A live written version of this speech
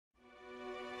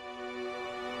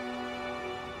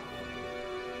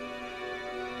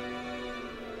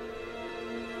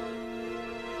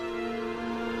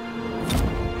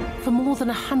For more than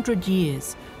 100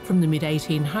 years, from the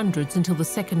mid-1800s until the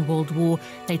Second World War,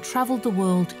 they travelled the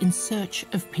world in search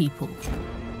of people.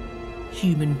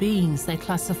 Human beings they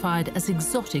classified as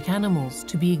exotic animals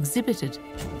to be exhibited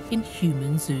in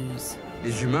human zoos.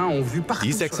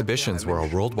 These exhibitions were a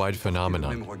worldwide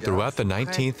phenomenon. Throughout the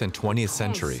 19th and 20th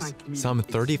centuries, some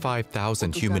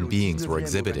 35,000 human beings were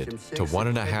exhibited to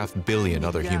 1.5 billion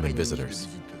other human visitors.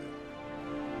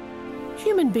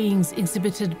 Human beings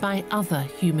exhibited by other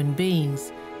human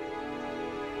beings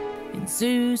in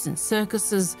zoos and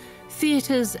circuses,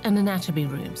 theatres and anatomy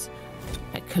rooms,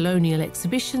 at colonial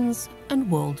exhibitions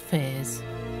and world fairs.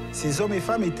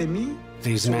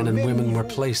 These men and women were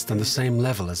placed on the same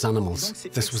level as animals.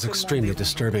 This was extremely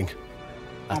disturbing.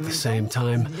 At the same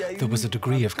time, there was a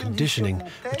degree of conditioning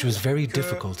which was very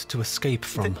difficult to escape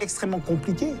from.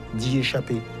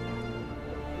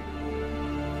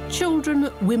 Children,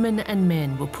 women and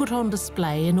men were put on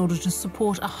display in order to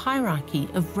support a hierarchy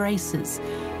of races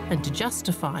and to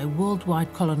justify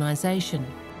worldwide colonisation.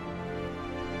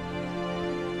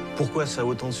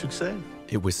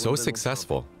 It was so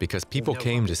successful because people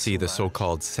came to see the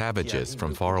so-called savages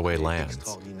from faraway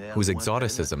lands, whose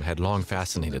exoticism had long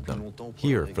fascinated them.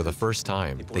 Here, for the first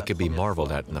time, they could be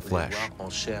marveled at in the flesh.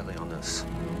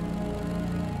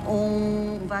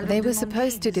 They were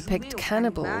supposed to depict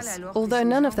cannibals, although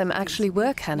none of them actually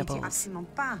were cannibals.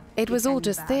 It was all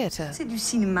just theatre.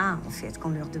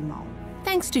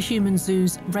 Thanks to human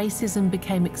zoos, racism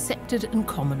became accepted and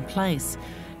commonplace.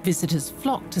 Visitors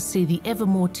flocked to see the ever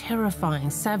more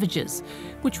terrifying savages,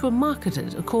 which were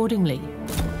marketed accordingly.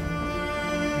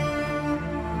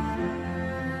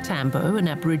 Tambo, an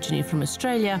Aborigine from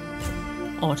Australia,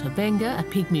 Otter Benga, a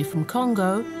pygmy from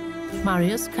Congo,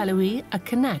 Marius Kalui, a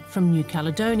Kanak from New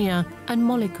Caledonia, and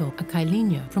Moliko, a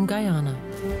Kailina from Guyana.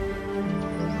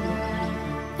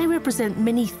 They represent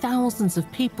many thousands of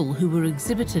people who were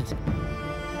exhibited,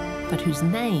 but whose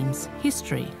names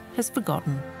history has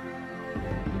forgotten.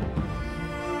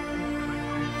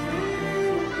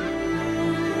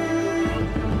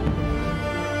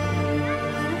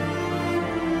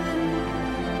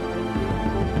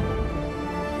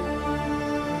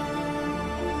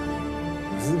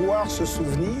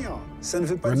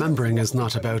 Remembering is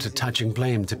not about attaching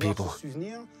blame to people.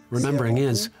 Remembering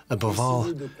is, above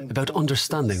all, about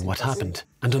understanding what happened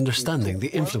and understanding the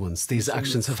influence these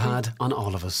actions have had on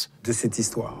all of us.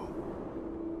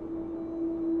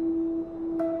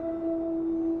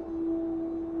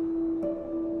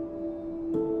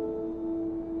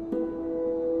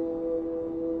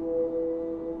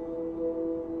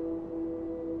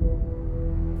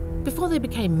 Before they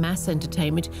became mass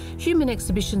entertainment, human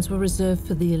exhibitions were reserved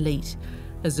for the elite.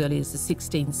 As early as the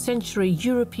 16th century,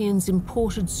 Europeans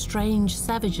imported strange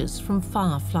savages from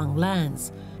far-flung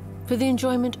lands for the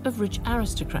enjoyment of rich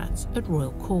aristocrats at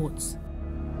royal courts.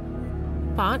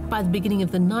 But by the beginning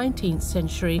of the 19th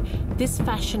century, this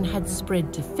fashion had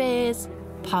spread to fairs,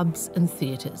 pubs and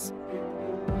theatres,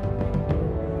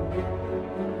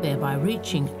 thereby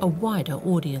reaching a wider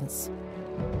audience.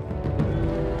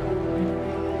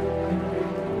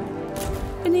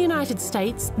 In the United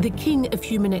States, the king of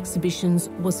human exhibitions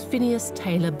was Phineas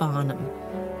Taylor Barnum.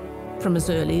 From as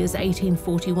early as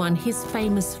 1841, his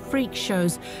famous freak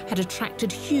shows had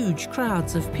attracted huge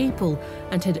crowds of people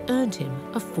and had earned him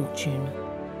a fortune.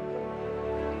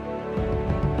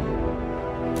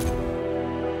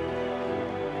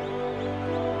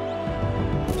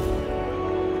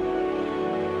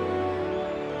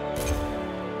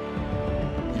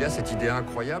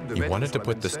 He wanted to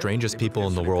put the strangest people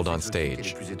in the world on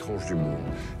stage.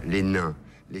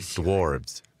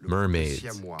 Dwarves,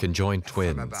 mermaids, conjoined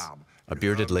twins, a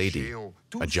bearded lady,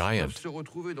 a giant.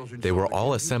 They were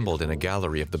all assembled in a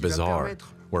gallery of the bizarre,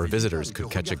 where visitors could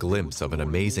catch a glimpse of an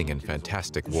amazing and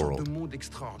fantastic world.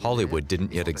 Hollywood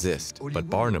didn't yet exist, but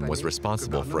Barnum was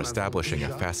responsible for establishing a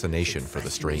fascination for the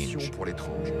strange.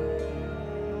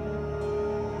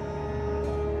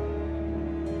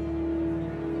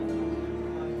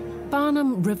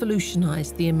 Barnum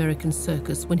revolutionized the American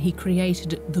circus when he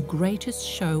created the greatest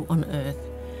show on earth,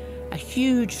 a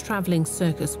huge traveling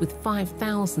circus with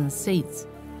 5,000 seats.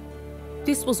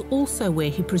 This was also where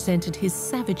he presented his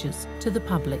savages to the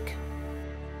public.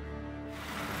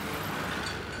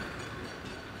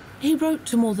 He wrote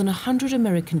to more than 100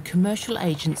 American commercial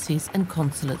agencies and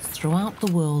consulates throughout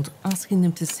the world, asking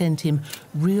them to send him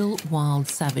real wild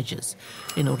savages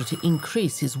in order to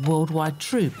increase his worldwide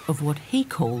troupe of what he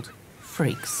called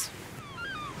freaks.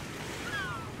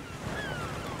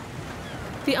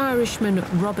 The Irishman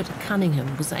Robert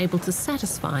Cunningham was able to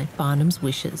satisfy Barnum's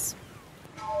wishes.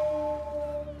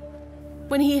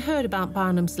 When he heard about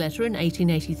Barnum's letter in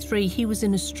 1883, he was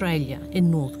in Australia,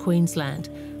 in North Queensland,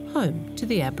 home to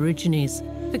the Aborigines,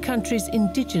 the country's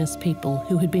indigenous people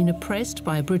who had been oppressed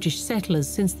by British settlers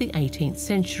since the 18th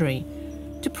century.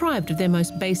 Deprived of their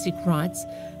most basic rights,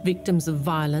 victims of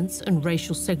violence and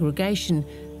racial segregation,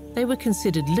 they were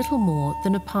considered little more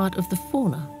than a part of the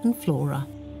fauna and flora.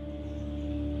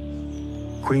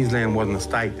 Queensland wasn't a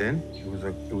state then,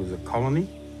 it was a colony.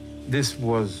 This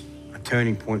was a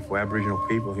turning point for Aboriginal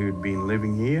people who had been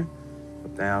living here for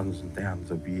thousands and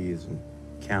thousands of years and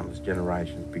countless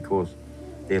generations because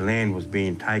their land was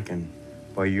being taken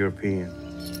by Europeans.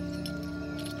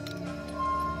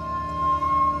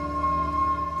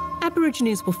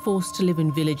 Aborigines were forced to live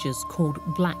in villages called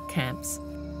black camps.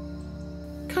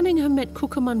 Cunningham met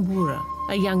Cucamonwura,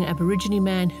 a young Aborigine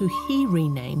man who he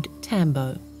renamed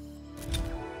Tambo.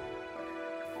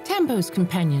 Tambo's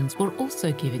companions were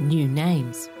also given new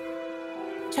names: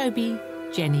 Toby,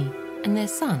 Jenny, and their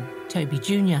son, Toby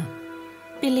Jr.,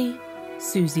 Billy,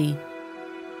 Susie,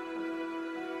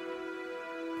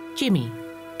 Jimmy,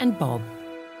 and Bob.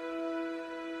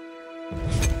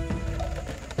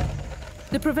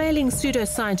 The prevailing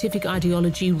pseudoscientific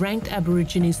ideology ranked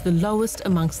Aborigines the lowest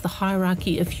amongst the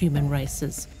hierarchy of human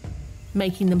races,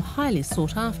 making them highly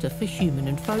sought after for human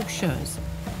and folk shows.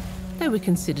 They were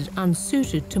considered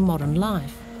unsuited to modern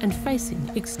life and facing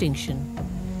extinction.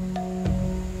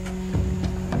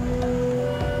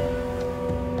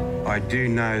 I do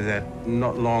know that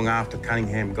not long after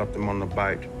Cunningham got them on the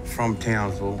boat from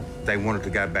Townsville, they wanted to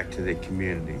go back to their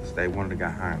communities. They wanted to go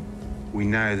home. We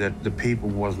know that the people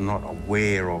was not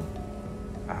aware of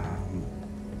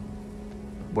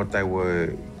what they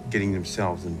were getting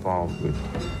themselves involved with.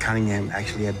 Cunningham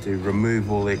actually had to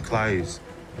remove all their clothes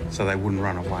so they wouldn't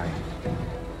run away.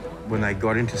 When they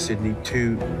got into Sydney,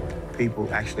 2 people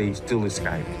actually still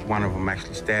escaped. One of them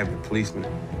actually stabbed a policeman.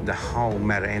 The whole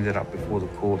matter ended up before the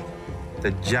court.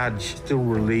 The judge still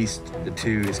released the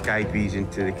 2 escapees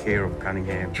into the care of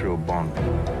Cunningham through a bond.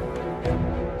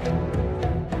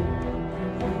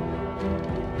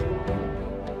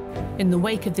 In the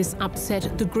wake of this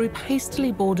upset, the group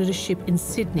hastily boarded a ship in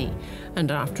Sydney,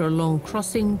 and after a long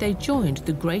crossing, they joined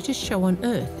the greatest show on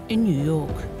earth in New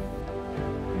York.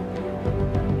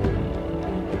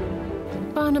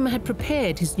 Barnum had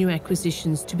prepared his new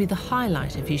acquisitions to be the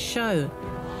highlight of his show.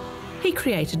 He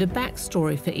created a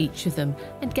backstory for each of them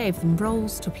and gave them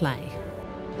roles to play.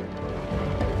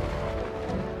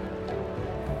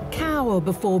 Cower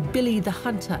before Billy the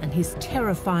Hunter and his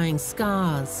terrifying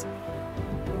scars.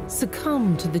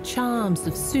 Succumb to the charms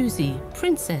of Susie,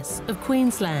 Princess of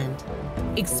Queensland.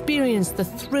 Experience the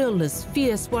thrill as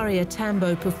fierce warrior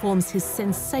Tambo performs his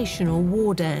sensational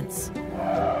war dance.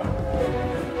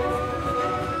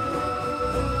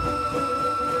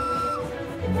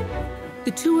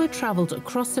 The tour travelled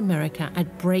across America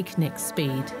at breakneck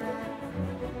speed.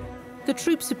 The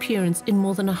troupe's appearance in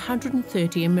more than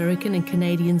 130 American and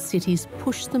Canadian cities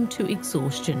pushed them to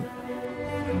exhaustion,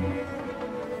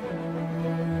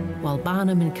 while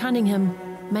Barnum and Cunningham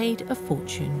made a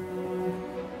fortune.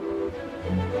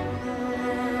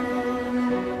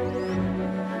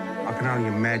 I can only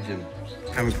imagine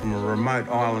coming from a remote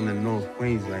island in North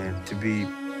Queensland to be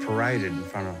paraded in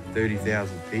front of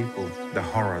 30,000 people, the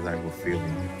horror they were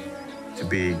feeling to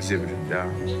be exhibited.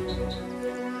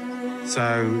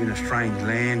 So in a strange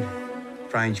land,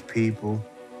 strange people,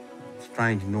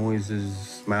 strange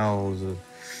noises, smells,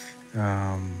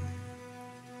 God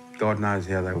knows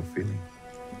how they were feeling.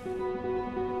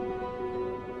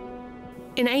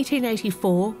 In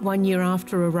 1884, 1 year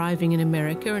after arriving in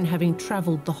America and having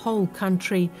travelled the whole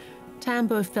country,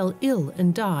 Tambo fell ill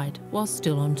and died while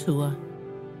still on tour.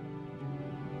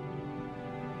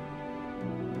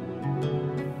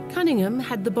 Cunningham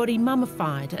had the body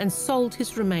mummified and sold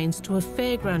his remains to a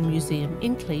fairground museum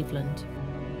in Cleveland.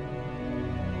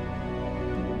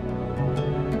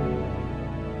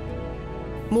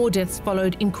 More deaths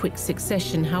followed in quick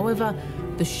succession. However,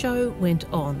 the show went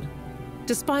on.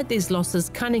 Despite these losses,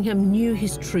 Cunningham knew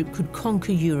his troupe could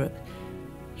conquer Europe.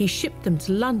 He shipped them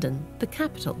to London, the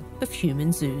capital of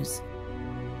human zoos.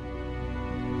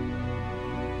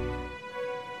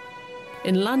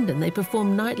 In London, they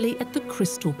performed nightly at the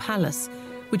Crystal Palace,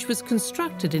 which was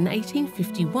constructed in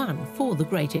 1851 for the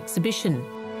Great Exhibition.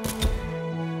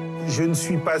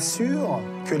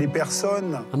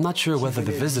 I'm not sure whether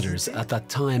the visitors at that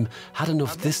time had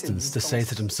enough distance to say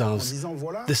to themselves,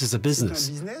 this is a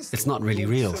business. It's not really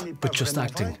real, but just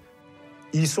acting.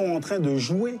 I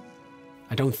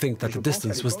don't think that the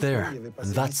distance was there,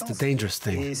 and that's the dangerous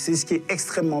thing.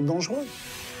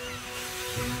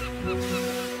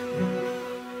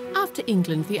 After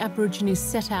England, the Aborigines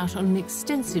set out on an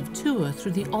extensive tour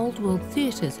through the Old World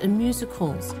theatres and music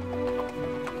halls.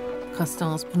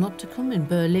 Castel's Panopticum in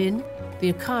Berlin,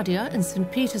 the Arcadia in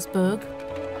St. Petersburg,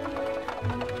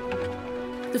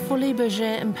 the Folies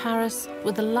Bergère in Paris,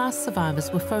 where the last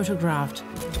survivors were photographed.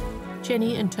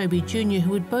 Jenny and Toby Jr.,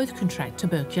 who would both contract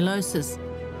tuberculosis.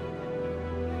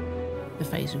 The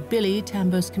fate of Billy,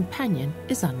 Tambo's companion,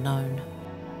 is unknown.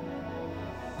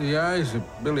 The eyes of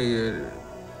Billy are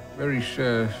very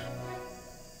sad.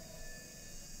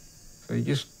 So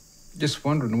just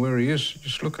wondering where he is,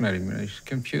 just looking at him, you know, he's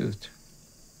confused.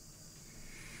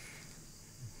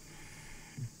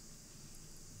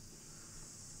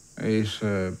 He's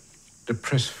a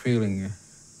depressed feeling,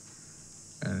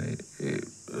 and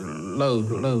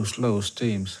low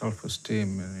esteem,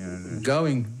 self-esteem, and you know,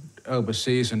 going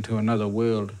overseas into another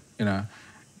world, you know,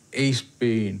 he's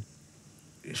been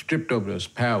stripped of his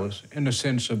powers in the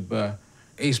sense of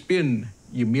he's been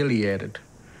humiliated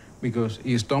because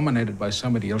he's dominated by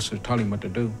somebody else who told him what to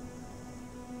do.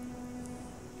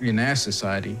 In our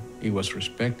society, he was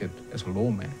respected as a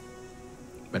lawman,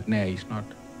 but now he's not.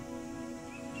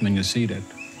 And you see that.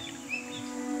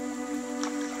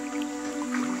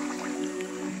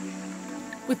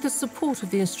 With the support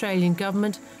of the Australian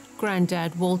government,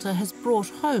 Grandad Walter has brought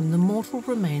home the mortal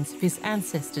remains of his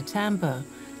ancestor Tambo,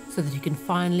 so that he can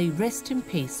finally rest in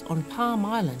peace on Palm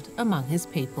Island among his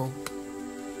people.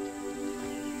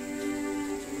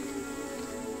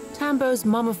 Tambo's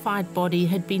mummified body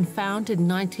had been found in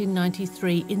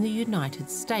 1993 in the United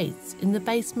States in the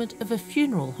basement of a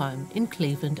funeral home in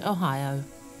Cleveland, Ohio.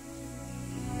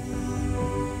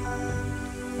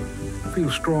 I feel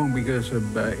strong because of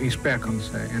he's back on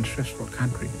his ancestral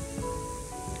country.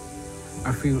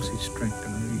 I feel his strength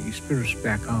and his spirit's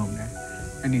back home now,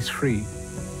 and he's free.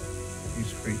 He's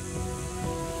free.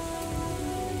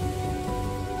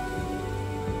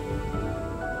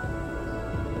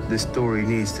 This story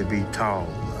needs to be told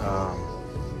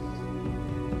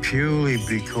purely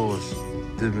because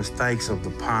the mistakes of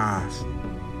the past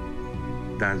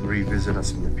don't revisit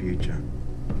us in the future.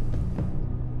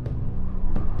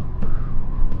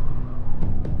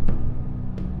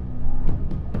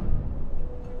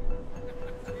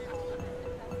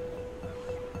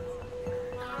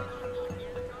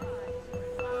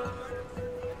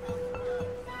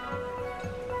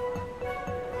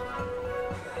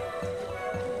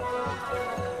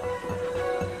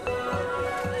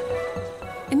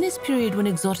 In this period when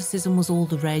exoticism was all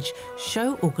the rage,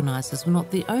 show organisers were not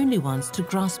the only ones to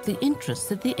grasp the interest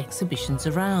that the exhibitions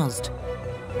aroused.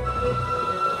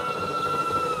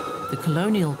 The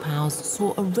colonial powers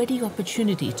saw a ready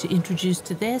opportunity to introduce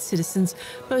to their citizens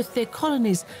both their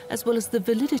colonies as well as the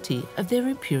validity of their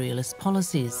imperialist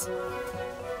policies.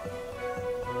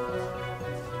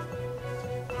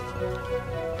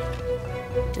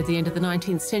 At the end of the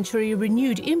 19th century, a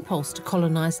renewed impulse to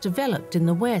colonise developed in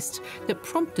the West that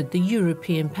prompted the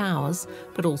European powers,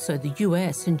 but also the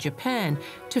US and Japan,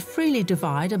 to freely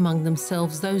divide among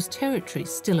themselves those territories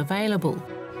still available.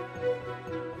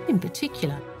 In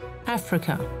particular,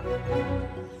 Africa.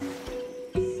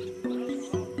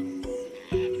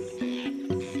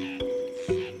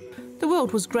 The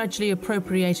world was gradually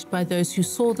appropriated by those who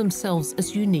saw themselves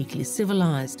as uniquely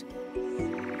civilised.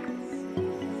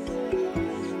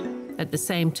 At the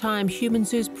same time, human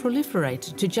zoos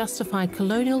proliferated to justify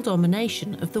colonial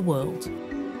domination of the world.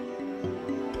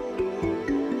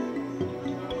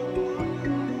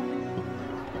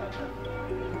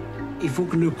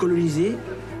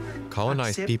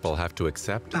 Colonized people have to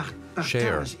accept,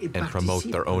 share, and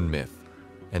promote their own myth.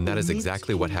 And that is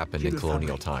exactly what happened in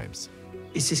colonial times.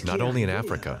 Not only in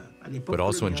Africa, but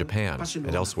also in Japan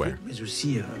and elsewhere.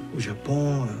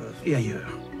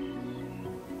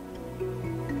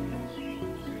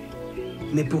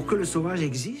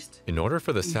 In order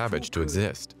for the savage to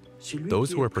exist,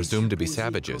 those who are presumed to be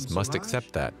savages must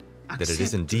accept that it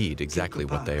is indeed exactly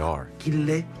what they are.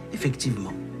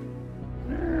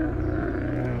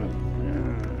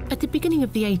 At the beginning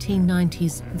of the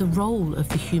 1890s, the role of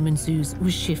the human zoos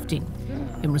was shifting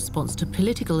in response to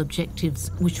political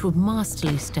objectives which were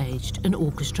masterly staged and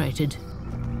orchestrated.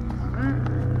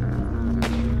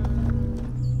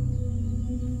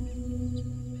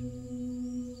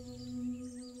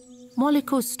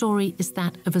 Moliko's story is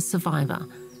that of a survivor.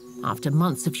 After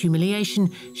months of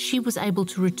humiliation, she was able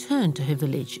to return to her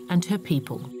village and her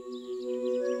people.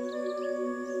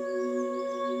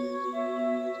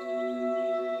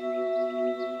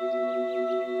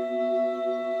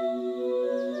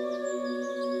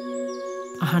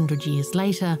 A 100 years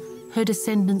later, her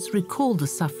descendants recall the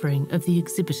suffering of the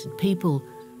exhibited people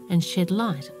and shed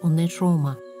light on their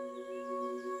trauma.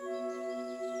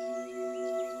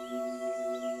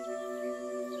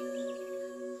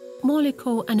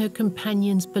 Moliko and her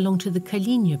companions belonged to the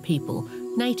Colonial people,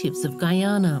 natives of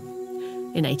Guyana.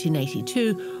 In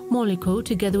 1882, Moliko,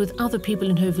 together with other people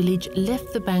in her village,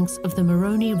 left the banks of the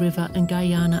Moroni River in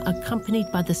Guyana accompanied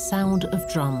by the sound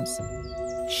of drums.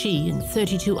 She and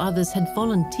 32 others had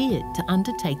volunteered to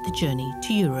undertake the journey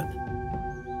to Europe.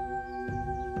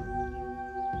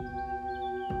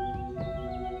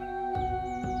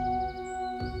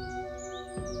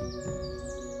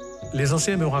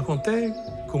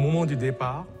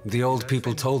 The old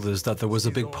people told us that there was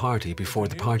a big party before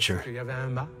departure.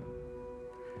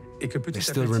 They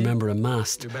still remember a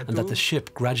mast and that the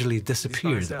ship gradually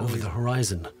disappeared over the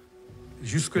horizon.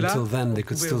 Until then, they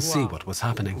could still see what was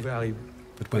happening.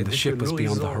 But when the ship was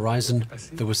beyond the horizon,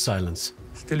 there was silence.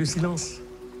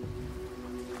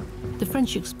 The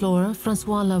French explorer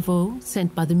François Lavaux,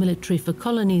 sent by the military for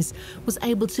colonies, was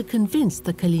able to convince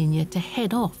the Colonial to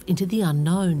head off into the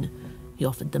unknown. He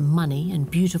offered them money and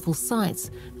beautiful sights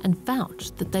and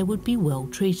vouched that they would be well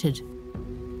treated.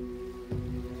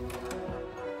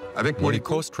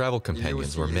 Moliko's travel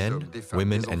companions were men,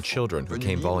 women, and children who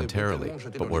came voluntarily,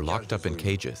 but were locked up in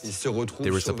cages. They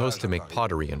were supposed to make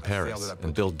pottery in Paris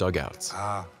and build dugouts.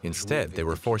 Instead, they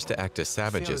were forced to act as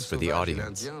savages for the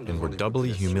audience and were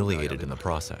doubly humiliated in the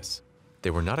process.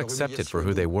 They were not accepted for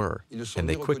who they were, and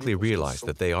they quickly realized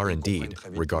that they are indeed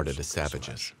regarded as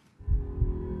savages.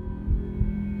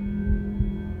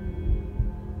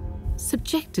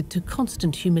 Subjected to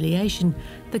constant humiliation,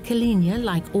 the Colonial,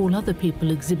 like all other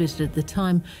people exhibited at the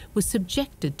time, was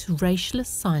subjected to racialist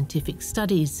scientific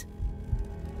studies.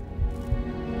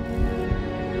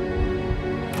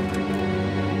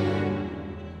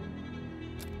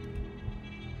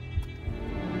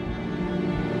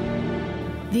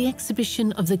 The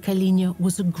exhibition of the Colonial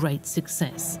was a great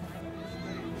success.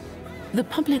 The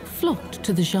public flocked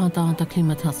to the Jardin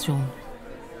d'Acclimatation.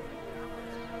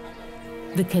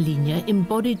 The Colonial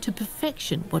embodied to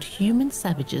perfection what human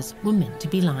savages were meant to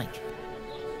be like.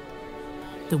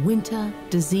 The winter,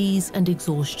 disease and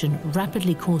exhaustion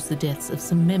rapidly caused the deaths of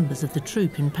some members of the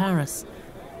troupe in Paris.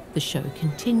 The show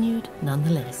continued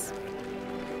nonetheless.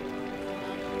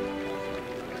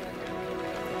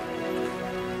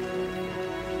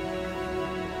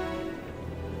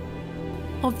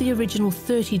 Of the original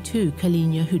 32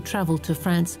 Colonial who travelled to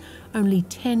France, only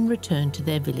 10 returned to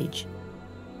their village.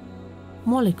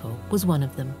 Moliko was one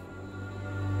of them.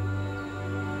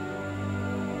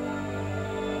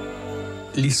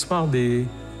 This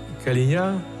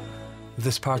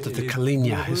part of the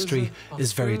Colonial history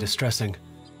is very distressing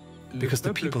because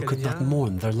the people could not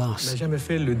mourn their loss.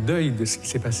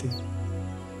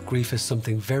 Grief is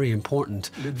something very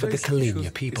important for the Colonial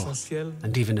people,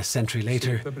 and even a century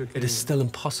later, it is still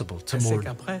impossible to mourn.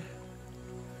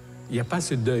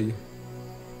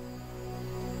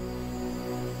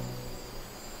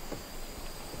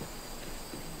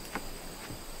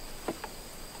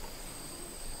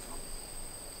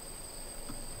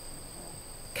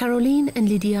 Caroline and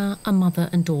Lydia are mother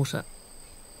and daughter.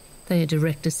 They are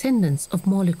direct descendants of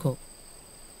Moliko.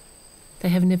 They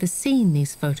have never seen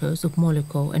these photos of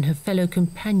Moliko and her fellow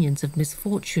companions of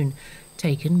misfortune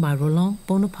taken by Roland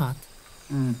Bonaparte.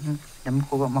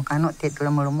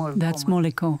 That's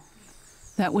Moliko.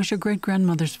 That was your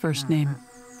great-grandmother's first name.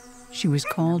 She was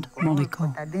called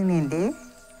Moliko.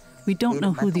 We don't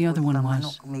know who the other one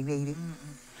was.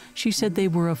 She said they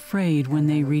were afraid when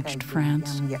they reached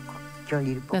France.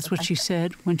 That's what she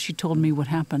said when she told me what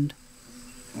happened.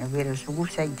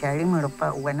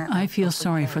 I feel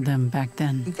sorry for them back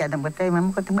then.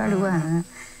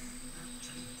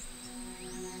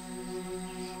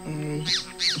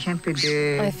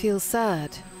 I feel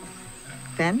sad.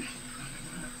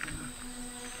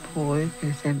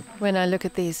 When I look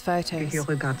at these photos.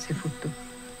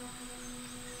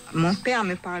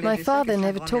 My father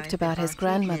never talked about his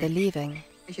grandmother leaving.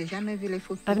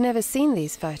 I've never seen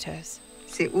these photos.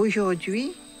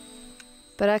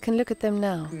 But I can look at them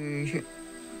now.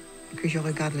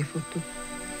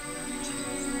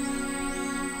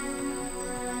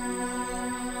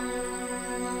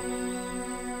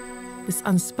 This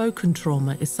unspoken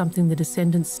trauma is something the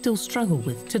descendants still struggle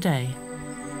with today.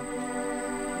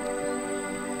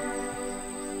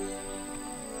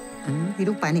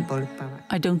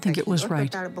 I don't think it was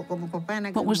right.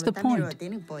 What was the point?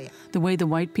 The way the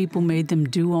white people made them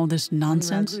do all this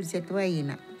nonsense?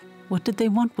 What did they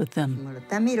want with them?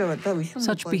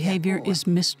 Such behavior is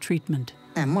mistreatment.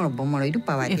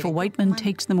 If a white man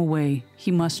takes them away, he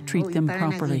must treat them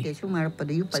properly.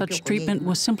 Such treatment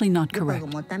was simply not correct.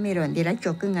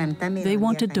 They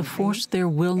wanted to force their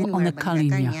will on the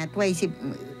Colonial,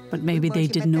 but maybe they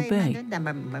didn't obey.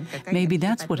 Maybe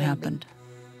that's what happened.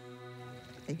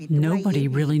 Nobody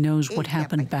really knows what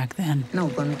happened back then.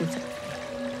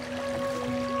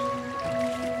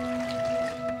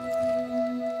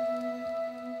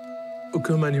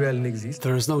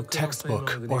 There is no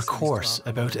textbook or course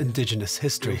about indigenous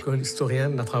history,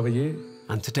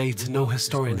 and to date no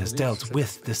historian has dealt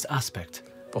with this aspect.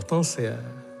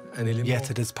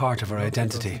 Yet it is part of our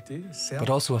identity, but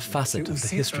also a facet of the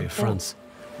history of France.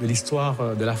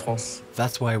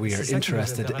 That's why we are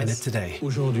interested in it today.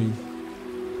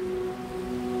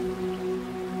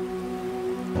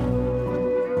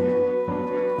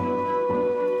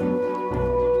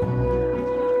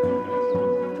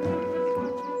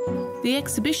 The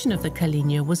exhibition of the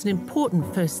Colonial was an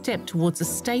important first step towards a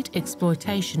state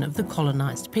exploitation of the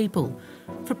colonised people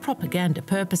for propaganda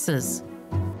purposes.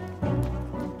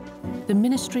 The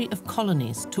Ministry of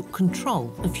Colonies took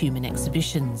control of human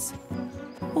exhibitions.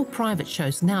 All private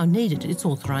shows now needed its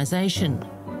authorisation.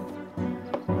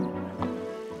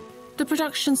 The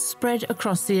production spread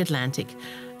across the Atlantic.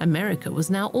 America was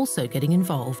now also getting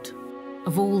involved.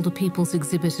 Of all the peoples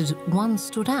exhibited, one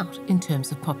stood out in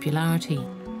terms of popularity.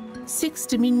 6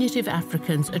 diminutive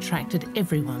Africans attracted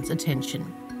everyone's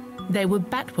attention. They were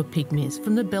Batwa pygmies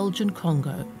from the Belgian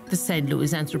Congo. The St.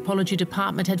 Louis Anthropology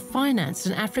Department had financed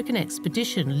an African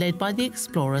expedition led by the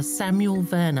explorer Samuel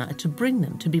Werner to bring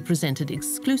them to be presented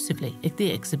exclusively at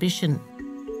the exhibition.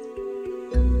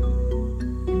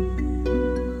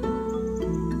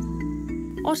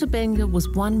 Otabenga was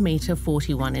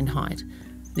 1.41 in height.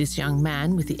 This young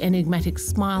man with the enigmatic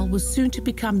smile was soon to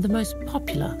become the most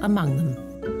popular among them.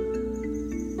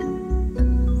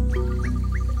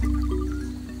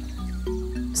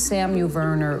 Samuel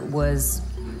Werner was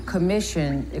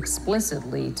commissioned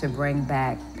explicitly to bring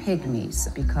back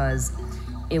pygmies because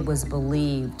it was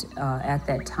believed at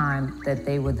that time that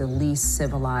they were the least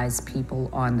civilized people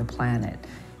on the planet.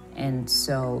 And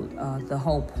so the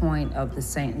whole point of the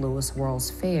St. Louis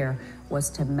World's Fair was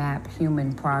to map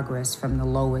human progress from the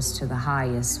lowest to the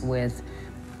highest, with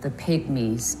the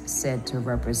pygmies said to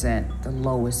represent the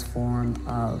lowest form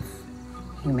of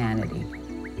humanity.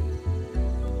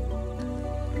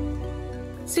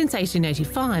 Since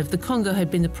 1885, the Congo had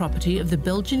been the property of the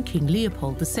Belgian King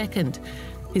Leopold II.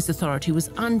 His authority was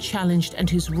unchallenged and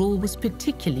his rule was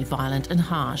particularly violent and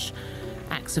harsh.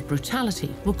 Acts of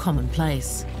brutality were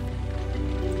commonplace.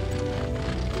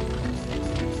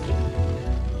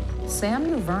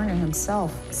 Samuel Werner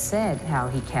himself said how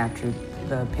he captured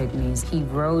the pygmies. He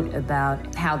wrote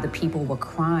about how the people were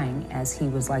crying as he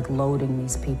was loading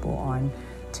these people on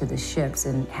to the ships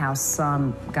and how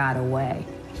some got away.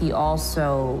 He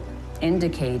also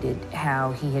indicated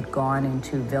how he had gone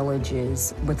into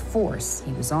villages with force.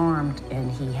 He was armed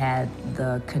and he had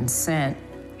the consent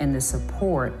and the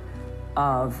support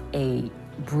of a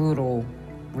brutal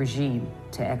regime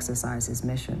to exercise his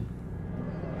mission.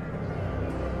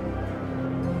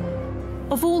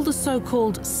 Of all the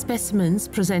so-called specimens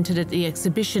presented at the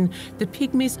exhibition, the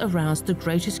pygmies aroused the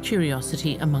greatest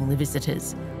curiosity among the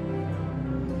visitors.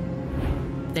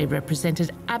 They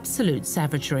represented absolute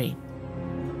savagery.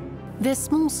 Their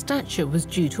small stature was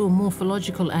due to a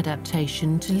morphological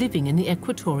adaptation to living in the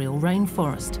equatorial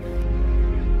rainforest.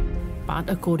 But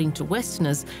according to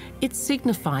Westerners, it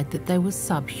signified that they were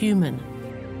subhuman.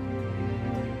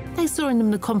 They saw in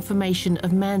them the confirmation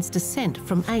of man's descent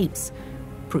from apes,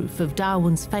 proof of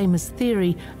Darwin's famous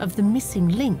theory of the missing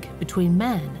link between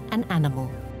man and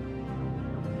animal.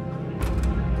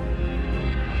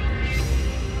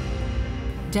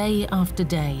 Day after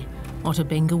day,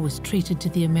 Otabenga was treated to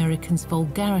the Americans'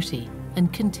 vulgarity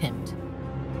and contempt.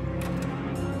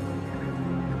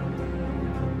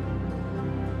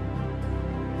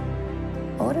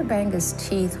 Otabenga's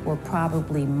teeth were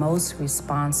probably most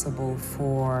responsible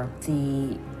for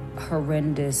the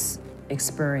horrendous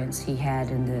experience he had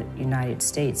in the United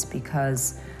States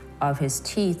because of his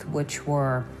teeth, which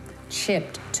were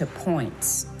chipped to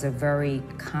points. It's a very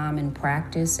common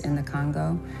practice in the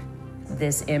Congo.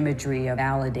 This imagery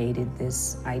validated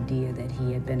this idea that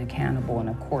he had been a cannibal, and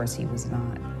of course he was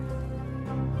not.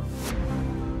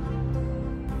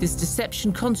 This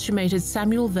deception consummated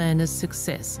Samuel Werner's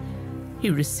success. He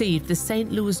received the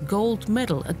St. Louis Gold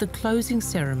Medal at the closing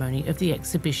ceremony of the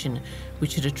exhibition,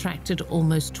 which had attracted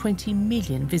almost 20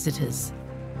 million visitors.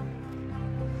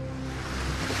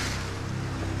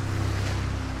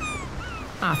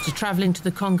 After travelling to the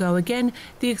Congo again,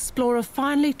 the explorer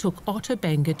finally took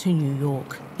Otabenga to New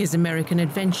York. His American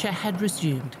adventure had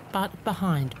resumed, but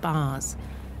behind bars.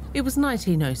 It was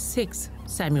 1906.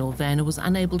 Samuel Werner was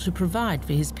unable to provide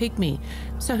for his pygmy,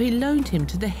 so he loaned him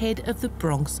to the head of the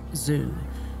Bronx Zoo,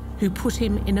 who put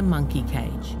him in a monkey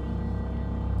cage.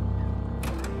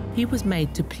 he was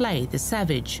made to play the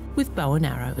savage, with bow and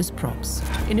arrow as props.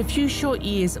 In a few short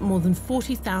years, more than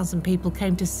 40,000 people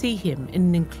came to see him in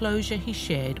an enclosure he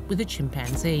shared with a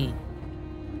chimpanzee,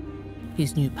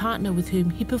 his new partner with whom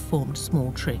he performed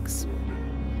small tricks.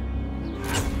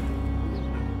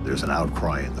 There's an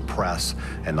outcry in the press,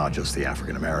 and not just the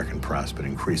African-American press, but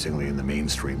increasingly in the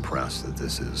mainstream press, that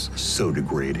this is so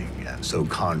degrading and so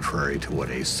contrary to what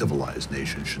a civilized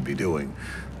nation should be doing,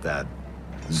 that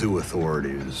zoo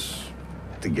authorities,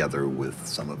 together with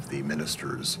some of the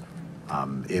ministers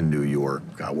in New York,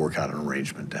 work out an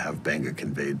arrangement to have Benga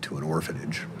conveyed to an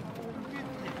orphanage.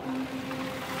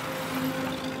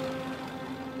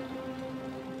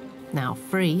 Now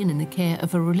free and in the care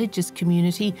of a religious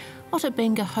community, Otter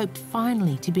Benga hoped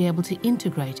finally to be able to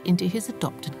integrate into his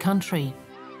adopted country.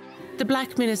 The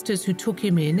black ministers who took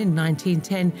him in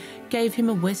 1910 gave him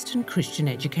a Western Christian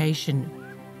education.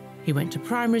 He went to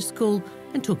primary school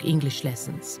and took English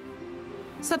lessons.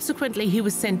 Subsequently, he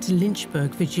was sent to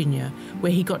Lynchburg, Virginia,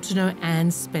 where he got to know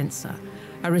Anne Spencer,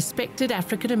 a respected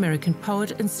African-American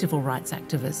poet and civil rights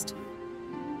activist.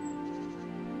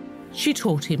 She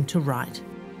taught him to write.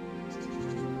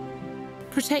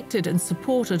 Protected and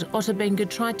supported, Otter Benga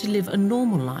tried to live a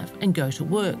normal life and go to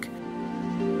work.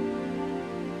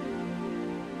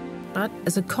 But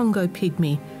as a Congo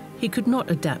pygmy, he could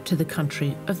not adapt to the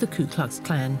country of the Ku Klux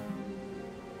Klan.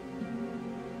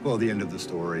 Well, the end of the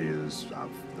story is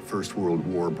the First World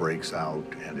War breaks out,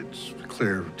 and it's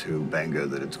clear to Benga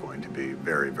that it's going to be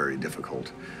very, very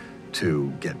difficult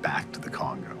to get back to the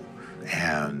Congo.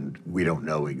 And we don't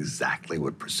know exactly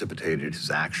what precipitated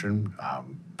his action,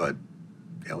 but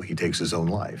he takes his own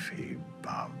life. He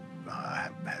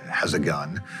has a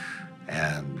gun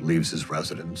and leaves his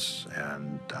residence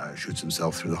and shoots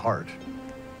himself through the heart.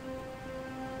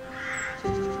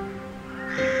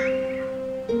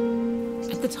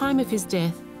 At the time of his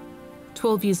death,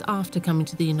 12 years after coming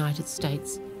to the United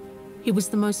States, he was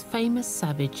the most famous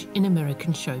savage in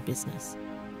American show business.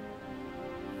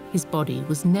 His body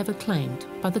was never claimed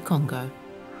by the Congo.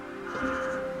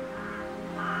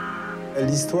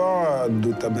 L'histoire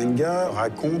d'Otter Benga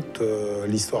raconte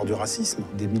l'histoire du racisme.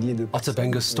 Otter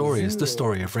Benga's story is the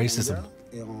story of racism.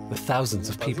 The thousands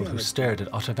of people who stared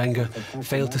at Otter Benga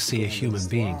failed to see a human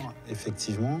being.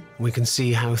 We can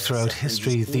see how throughout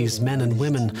history these men and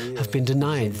women have been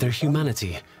denied their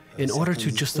humanity in order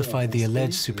to justify the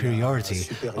alleged superiority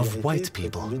of white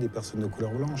people.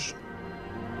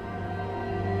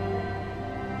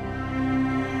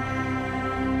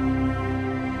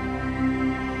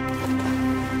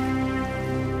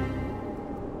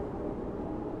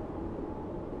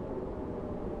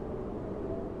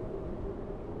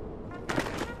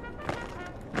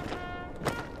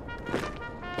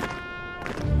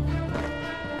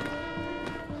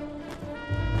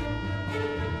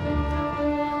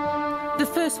 The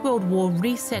First World War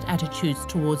reset attitudes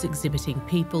towards exhibiting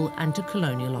people and to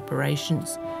colonial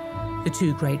operations. The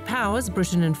two great powers,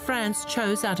 Britain and France,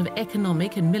 chose out of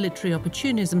economic and military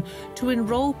opportunism to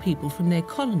enroll people from their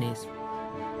colonies.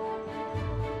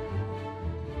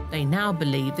 They now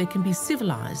believe they can be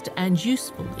civilized and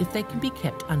useful if they can be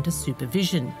kept under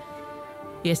supervision.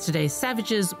 Yesterday's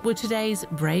savages were today's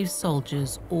brave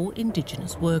soldiers or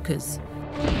indigenous workers.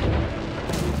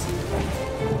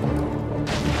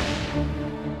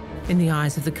 In the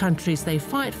eyes of the countries they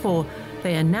fight for,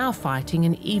 they are now fighting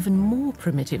an even more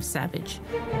primitive savage,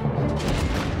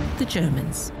 the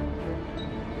Germans.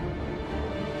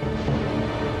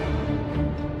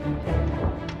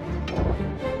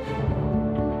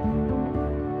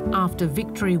 After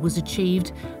victory was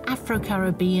achieved,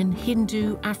 Afro-Caribbean,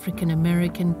 Hindu,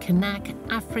 African-American, Kanak,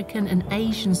 African and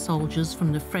Asian soldiers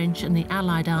from the French and the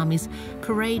Allied armies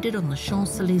paraded on the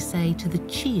Champs-Élysées to the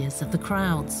cheers of the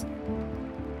crowds.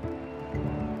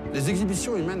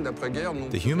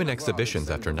 The human exhibitions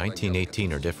after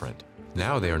 1918 are different.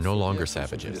 Now they are no longer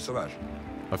savages.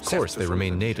 Of course, they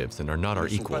remain natives and are not our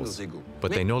equals,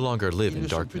 but they no longer live in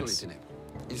darkness.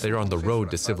 They are on the road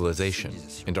to civilization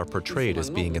and are portrayed as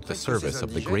being at the service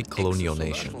of the great colonial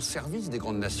nation.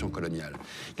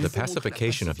 The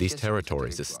pacification of these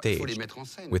territories is staged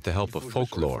with the help of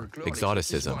folklore,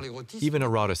 exoticism, even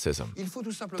eroticism.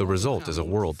 The result is a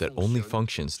world that only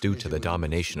functions due to the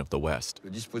domination of the West.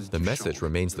 The message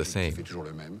remains the same.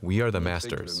 We are the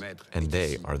masters, and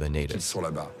they are the natives.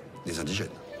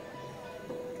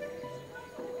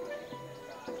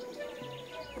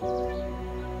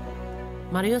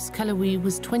 Marius Kalawi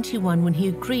was 21 when he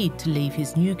agreed to leave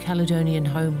his New Caledonian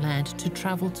homeland to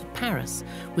travel to Paris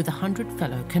with 100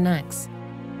 fellow Kanaks.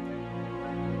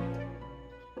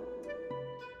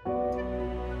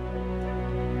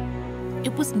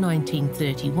 It was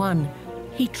 1931.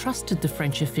 He trusted the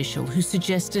French official who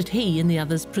suggested he and the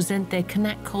others present their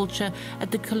Kanak culture at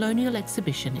the Colonial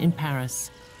exhibition in Paris.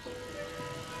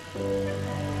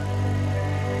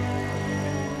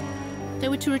 They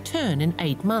were to return in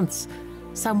 8 months.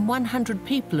 Some 100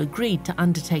 people agreed to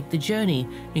undertake the journey,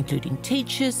 including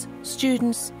teachers,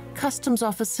 students, customs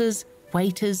officers,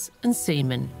 waiters and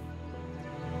seamen.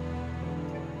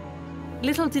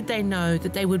 Little did they know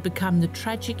that they would become the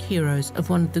tragic heroes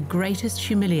of one of the greatest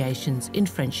humiliations in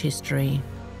French history.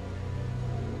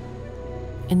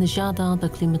 In the Jardin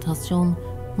d'Acclimatation,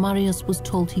 Marius was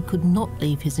told he could not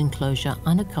leave his enclosure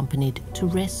unaccompanied to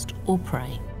rest or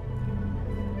pray.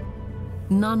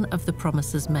 None of the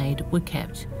promises made were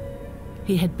kept.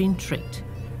 He had been tricked.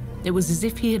 It was as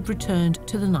if he had returned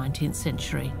to the 19th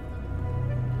century.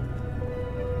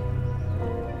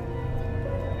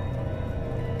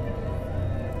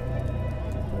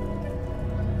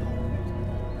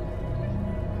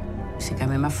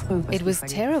 It was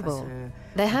terrible.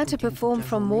 They had to perform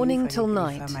from morning till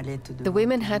night. The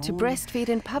women had to breastfeed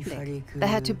in public. They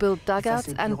had to build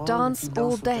dugouts and dance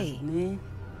all day.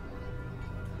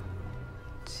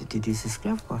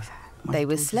 They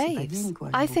were slaves.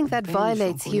 I think that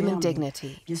violates human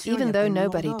dignity. Even though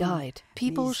nobody died,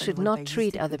 people should not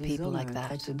treat other people like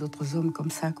that.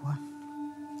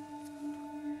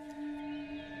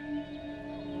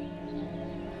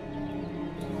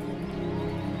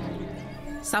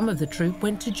 Some of the troupe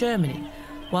went to Germany,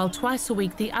 while twice a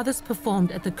week the others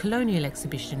performed at the Colonial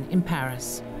exhibition in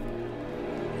Paris.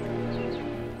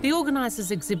 The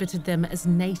organisers exhibited them as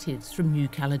natives from New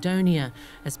Caledonia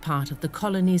as part of the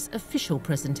colony's official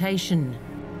presentation.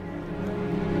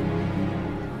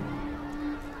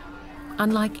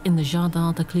 Unlike in the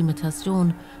Jardin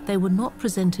d'Acclimatation, they were not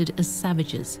presented as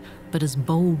savages, but as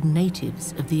bold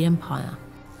natives of the empire.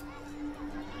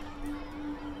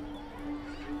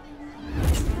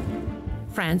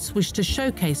 France wished to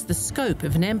showcase the scope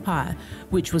of an empire,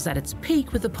 which was at its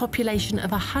peak with a population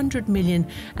of 100 million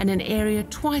and an area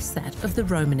twice that of the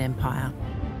Roman Empire.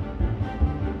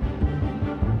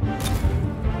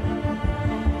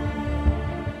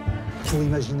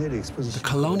 The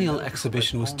Colonial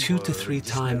exhibition was 2 to 3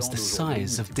 times the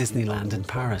size of Disneyland in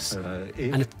Paris,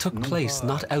 and it took place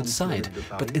not outside,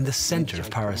 but in the centre of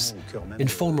Paris, in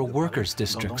former workers'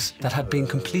 districts that had been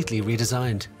completely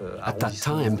redesigned. At that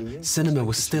time, cinema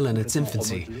was still in its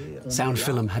infancy. Sound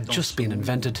film had just been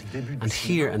invented, and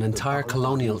here an entire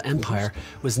colonial empire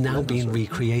was now being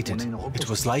recreated. It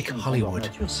was like Hollywood.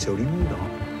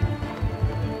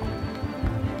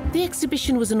 The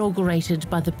exhibition was inaugurated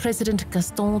by the President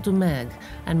Gaston Doumergue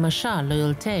and Marshal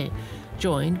Loyauté,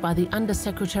 joined by the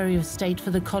Under-Secretary of State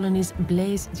for the Colonies,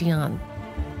 Blaise Diagne.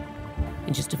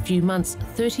 In just a few months,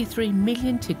 33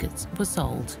 million tickets were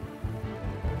sold.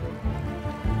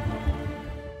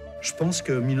 I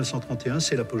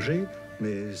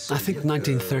think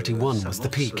 1931 was the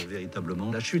peak.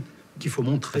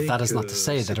 But that is not to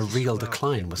say that a real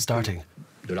decline was starting.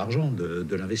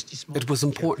 It was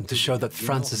important to show that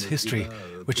France's history,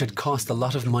 which had cost a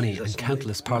lot of money and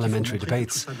countless parliamentary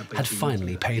debates, had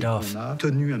finally paid off,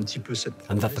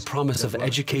 and that the promise of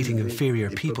educating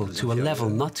inferior people to a level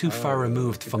not too far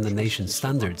removed from the nation's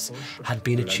standards had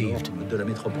been achieved.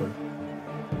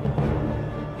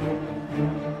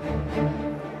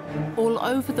 All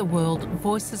over the world,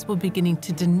 voices were beginning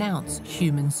to denounce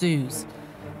human zoos.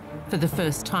 For the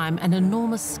first time, an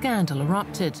enormous scandal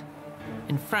erupted.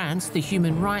 In France, the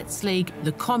Human Rights League,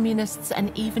 the Communists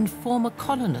and even former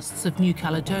colonists of New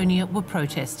Caledonia were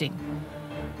protesting.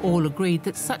 All agreed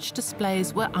that such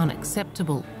displays were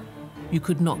unacceptable. You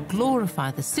could not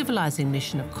glorify the civilizing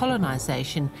mission of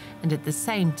colonization and at the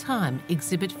same time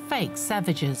exhibit fake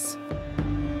savages.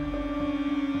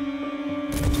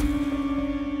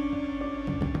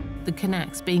 The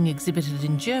Kanaks being exhibited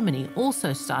in Germany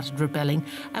also started rebelling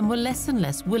and were less and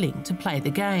less willing to play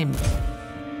the game.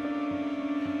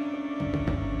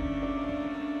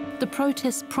 The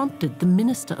protests prompted the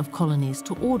Minister of Colonies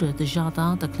to order the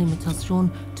Jardin d'Acclimatation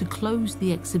to close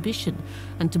the exhibition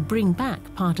and to bring back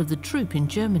part of the troupe in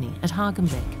Germany at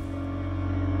Hagenbeck.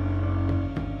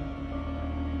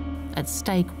 At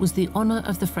stake was the honour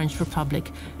of the French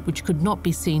Republic, which could not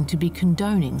be seen to be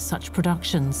condoning such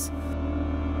productions.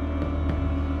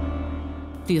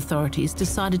 The authorities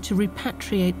decided to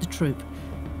repatriate the troupe.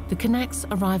 The Kanaks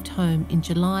arrived home in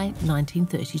July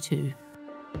 1932.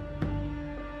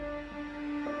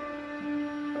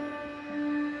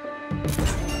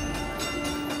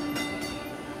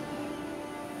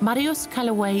 Marius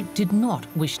Calouet did not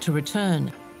wish to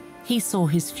return. He saw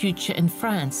his future in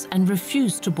France and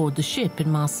refused to board the ship in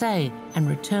Marseille and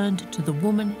returned to the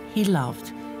woman he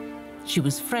loved. She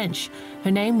was French.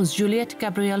 Her name was Juliette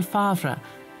Gabrielle Favre,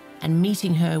 and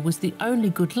meeting her was the only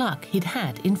good luck he'd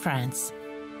had in France.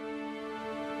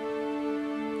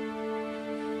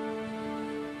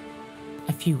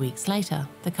 A few weeks later,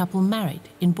 the couple married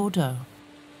in Bordeaux.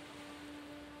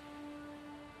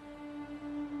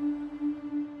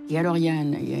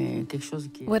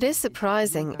 What is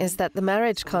surprising is that the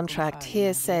marriage contract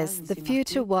here says the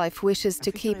future wife wishes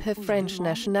to keep her French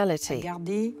nationality,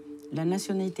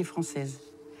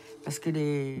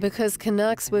 because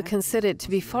Canucks were considered to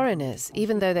be foreigners,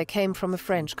 even though they came from a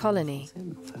French colony.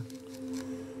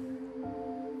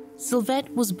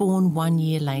 Sylvette was born 1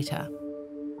 year later.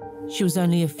 She was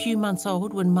only a few months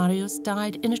old when Marius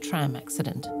died in a tram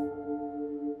accident.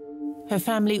 Her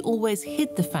family always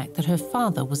hid the fact that her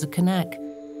father was a Kanak.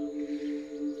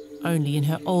 Only in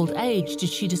her old age did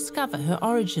she discover her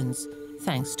origins,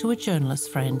 thanks to a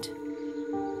journalist friend.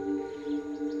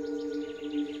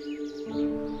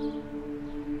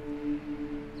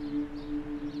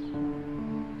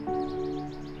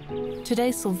 Today,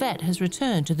 Sylvette has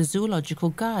returned to the zoological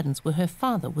gardens where her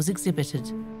father was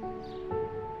exhibited.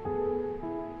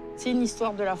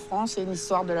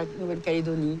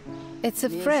 It's a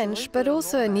French, but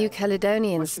also a New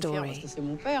Caledonian story.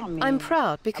 I'm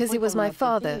proud because he was my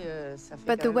father,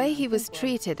 but the way he was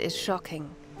treated is shocking.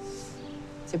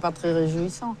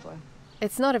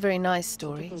 It's not a very nice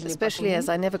story, especially as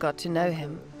I never got to know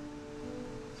him.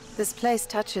 This place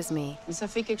touches me.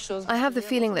 I have the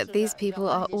feeling that these people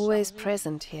are always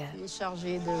present here.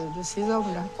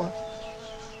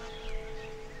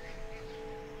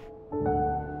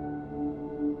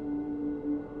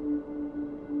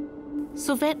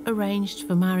 Sylvette arranged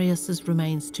for Marius's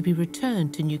remains to be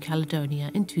returned to New Caledonia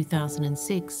in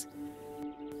 2006.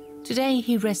 Today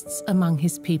he rests among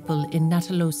his people in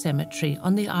Natalo Cemetery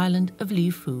on the island of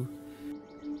Lifu.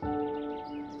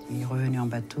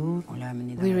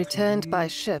 We returned by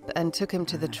ship and took him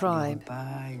to the tribe.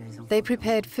 They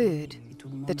prepared food.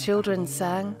 The children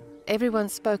sang. Everyone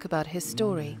spoke about his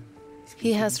story.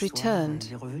 He has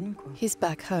returned. He's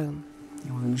back home.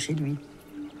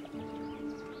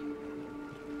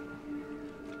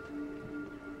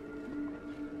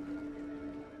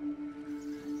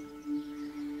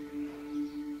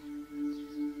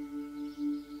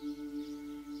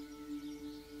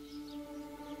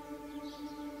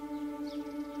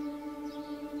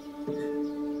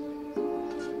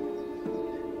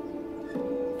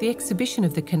 The exhibition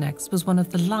of the Kanaks was one of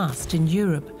the last in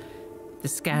Europe. The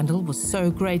scandal was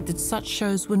so great that such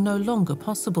shows were no longer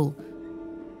possible.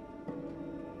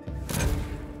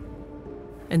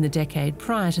 In the decade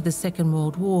prior to the Second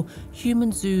World War,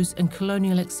 human zoos and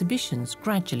colonial exhibitions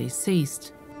gradually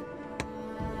ceased.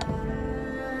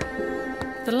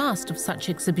 The last of such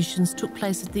exhibitions took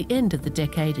place at the end of the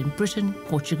decade in Britain,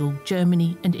 Portugal,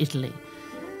 Germany and Italy.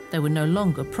 They were no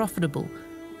longer profitable.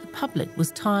 The public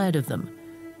was tired of them.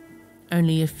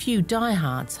 Only a few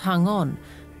diehards hung on,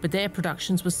 but their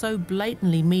productions were so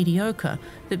blatantly mediocre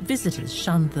that visitors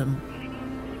shunned them.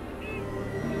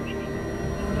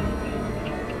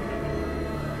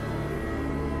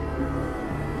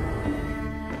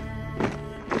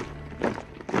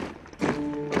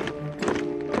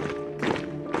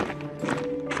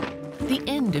 The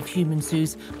end of human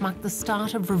zoos marked the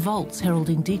start of revolts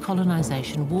heralding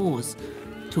decolonisation wars.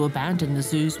 To abandon the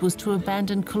zoos was to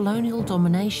abandon colonial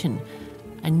domination.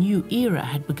 A new era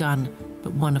had begun,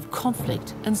 but one of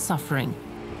conflict and suffering.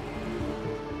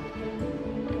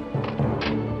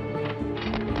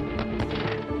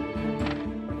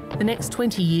 The next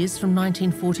 20 years, from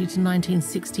 1940 to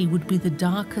 1960, would be the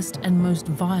darkest and most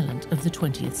violent of the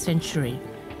 20th century.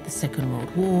 The Second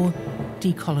World War,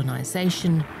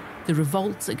 decolonisation, the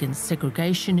revolts against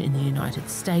segregation in the United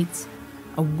States,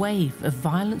 a wave of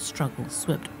violent struggle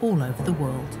swept all over the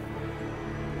world.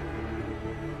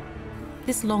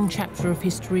 This long chapter of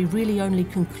history really only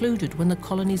concluded when the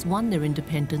colonies won their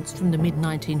independence from the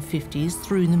mid-1950s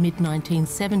through the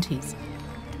mid-1970s.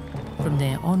 From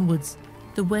there onwards,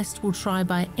 the West will try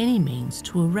by any means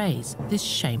to erase this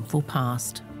shameful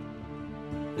past.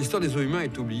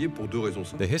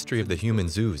 The history of the human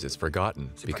zoos is forgotten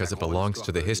because it belongs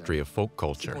to the history of folk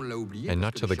culture and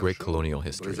not to the great colonial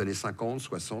history.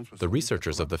 The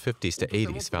researchers of the 50s to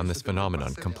 80s found this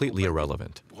phenomenon completely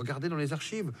irrelevant.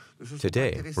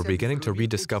 Today, we're beginning to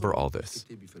rediscover all this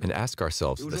and ask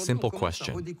ourselves the simple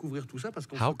question: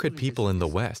 how could people in the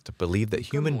West believe that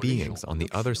human beings on the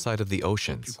other side of the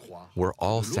oceans were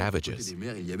all savages?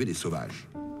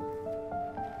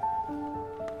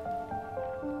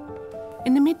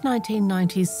 In the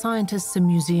mid-1990s, scientists and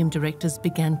museum directors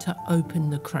began to open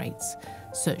the crates,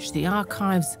 search the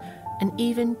archives, and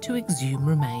even to exhume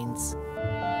remains.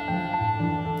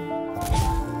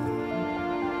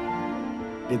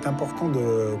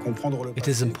 It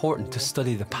is important to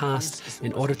study the past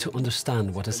in order to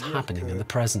understand what is happening in the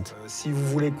present.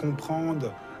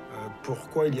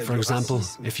 For example,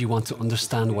 if you want to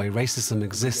understand why racism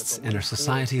exists in our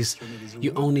societies,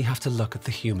 you only have to look at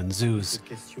the human zoos,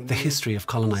 the history of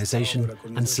colonization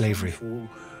and slavery.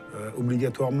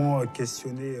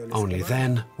 Only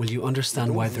then will you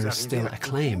understand why there is still a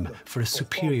claim for a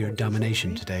superior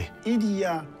domination today.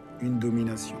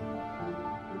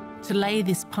 To lay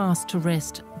this past to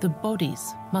rest, the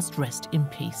bodies must rest in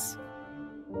peace.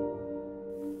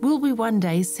 Will we one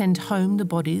day send home the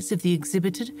bodies of the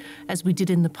exhibited, as we did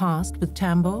in the past with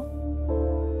Tambo?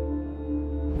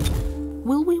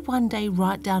 Will we one day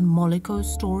write down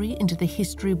Moliko's story into the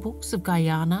history books of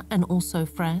Guyana and also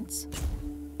France?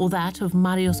 Or that of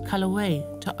Marius Callaway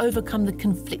to overcome the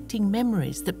conflicting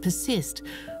memories that persist,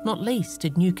 not least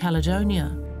in New Caledonia?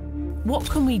 What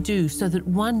can we do so that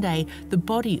one day the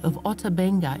body of Ota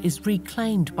Benga is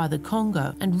reclaimed by the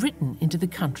Congo and written into the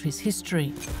country's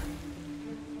history?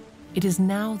 It is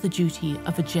now the duty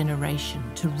of a generation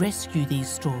to rescue these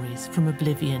stories from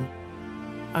oblivion.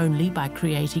 Only by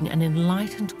creating an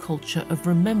enlightened culture of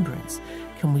remembrance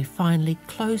can we finally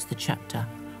close the chapter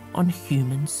on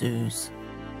human zoos.